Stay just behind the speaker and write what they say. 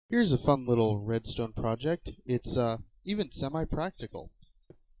Here's a fun little redstone project. It's even semi-practical.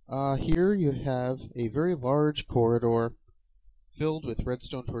 Here you have a very large corridor filled with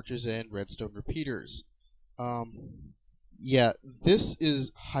redstone torches and redstone repeaters. Yeah, this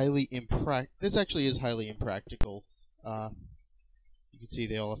is highly This actually is highly impractical. You can see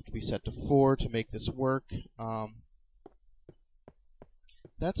they all have to be set to 4 to make this work.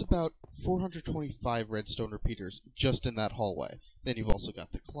 That's about 425 redstone repeaters just in that hallway. Then you've also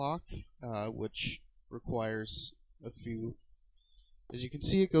got the clock, which requires a few. As you can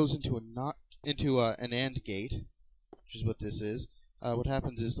see, it goes into an AND gate, which is what this is. What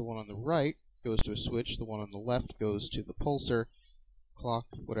happens is the one on the right goes to a switch, the one on the left goes to the pulsar, clock,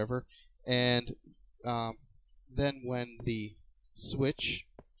 whatever, and then when the switch,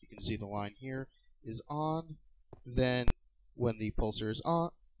 you can see the line here, is on, then when the pulsar is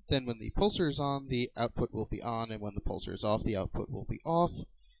on, the output will be on, and when the pulsar is off, the output will be off,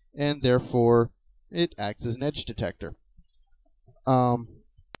 and therefore it acts as an edge detector.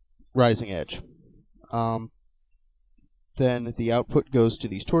 Rising edge. Then the output goes to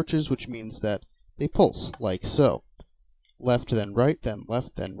these torches, which means that they pulse, like so. Left, then right, then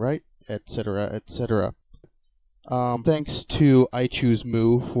left, then right, etc., etc. Thanks to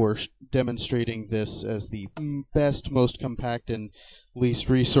IChooseMoo for demonstrating this as the best, most compact, and least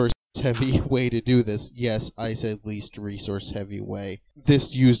resource-heavy way to do this. Yes, I said least resource-heavy way.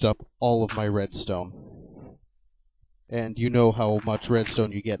 This used up all of my redstone. And you know how much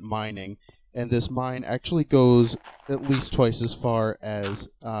redstone you get mining. And this mine actually goes at least twice as far as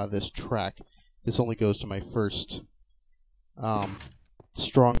this track. This only goes to my first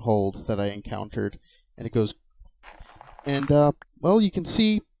stronghold that I encountered. And it goes... And, well, you can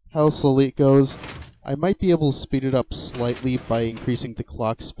see how slowly it goes. I might be able to speed it up slightly by increasing the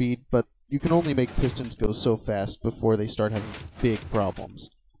clock speed, but you can only make pistons go so fast before they start having big problems.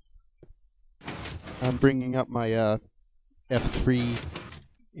 I'm bringing up my F3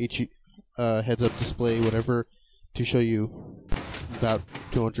 heads-up display, whatever, to show you about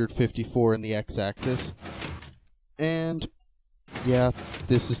 254 in the x-axis. And, yeah,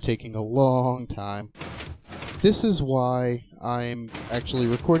 this is taking a long time. This is why I'm actually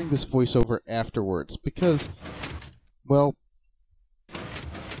recording this voiceover afterwards, because, well,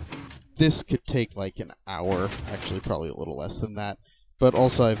 this could take like an hour, actually probably a little less than that, but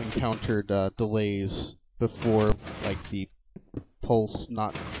also I've encountered delays before, like the pulse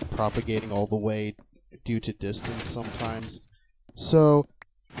not propagating all the way due to distance sometimes. So,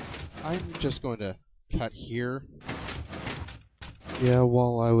 I'm just going to cut here. Yeah,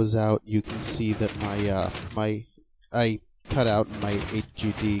 while I was out, you can see that I cut out and my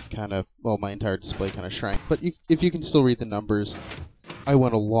HUD kind of, well, my entire display kind of shrank. But if you can still read the numbers, I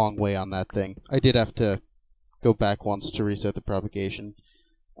went a long way on that thing. I did have to go back once to reset the propagation.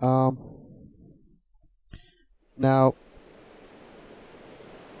 Now,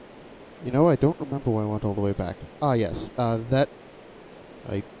 you know, I don't remember why I went all the way back. Ah, yes, that...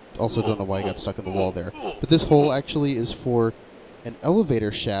 I also don't know why I got stuck in the wall there. But this hole actually is for an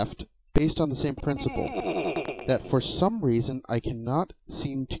elevator shaft based on the same principle that for some reason I cannot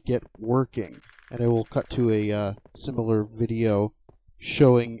seem to get working. And I will cut to a similar video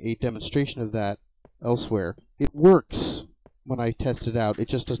showing a demonstration of that elsewhere. It works when I test it out, it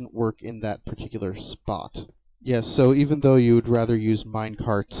just doesn't work in that particular spot. Yes, so even though you would rather use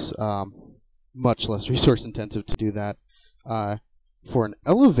minecarts, much less resource intensive to do that, for an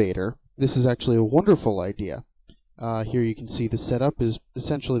elevator, this is actually a wonderful idea. Here you can see the setup is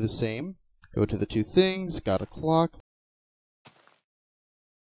essentially the same. Go to the two things, got a clock.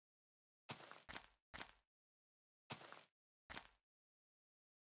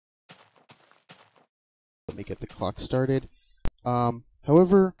 Let me get the clock started.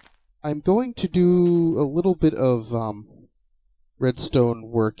 However, I'm going to do a little bit of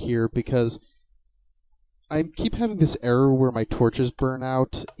redstone work here because I keep having this error where my torches burn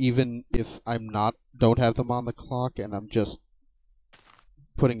out, even if don't have them on the clock, and I'm just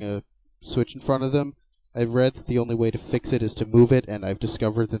putting a switch in front of them. I've read that the only way to fix it is to move it, and I've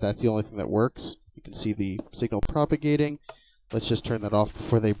discovered that that's the only thing that works. You can see the signal propagating. Let's just turn that off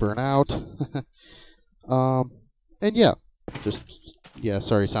before they burn out. And yeah,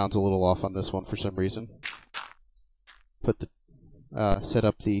 sorry, sounds a little off on this one for some reason. Set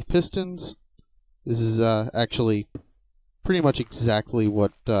up the pistons. This is actually pretty much exactly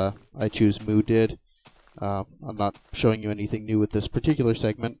what IChooseMoo did. I'm not showing you anything new with this particular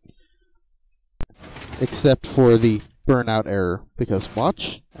segment, except for the burnout error, because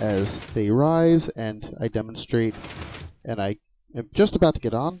watch as they rise, and I demonstrate, and I am just about to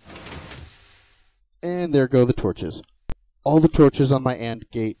get on, and there go the torches. all the torches on my AND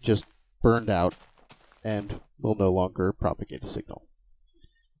gate just burned out and will no longer propagate the signal.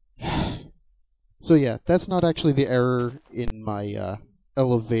 So yeah, that's not actually the error in my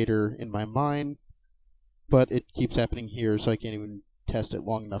elevator in my mine, but it keeps happening here, so I can't even test it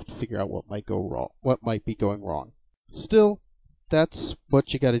long enough to figure out what might go wrong, what might be going wrong. Still, that's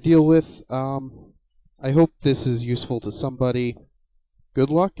what you got to deal with. I hope this is useful to somebody. Good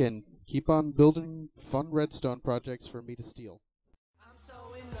luck, and keep on building fun redstone projects for me to steal. I'm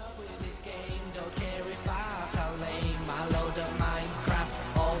so in love with this game, don't care if I sound lame. I load up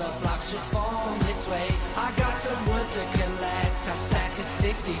Minecraft, all the blocks just form this way. I got some wood to collect, I stack a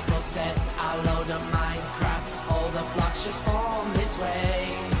 64 set. I load up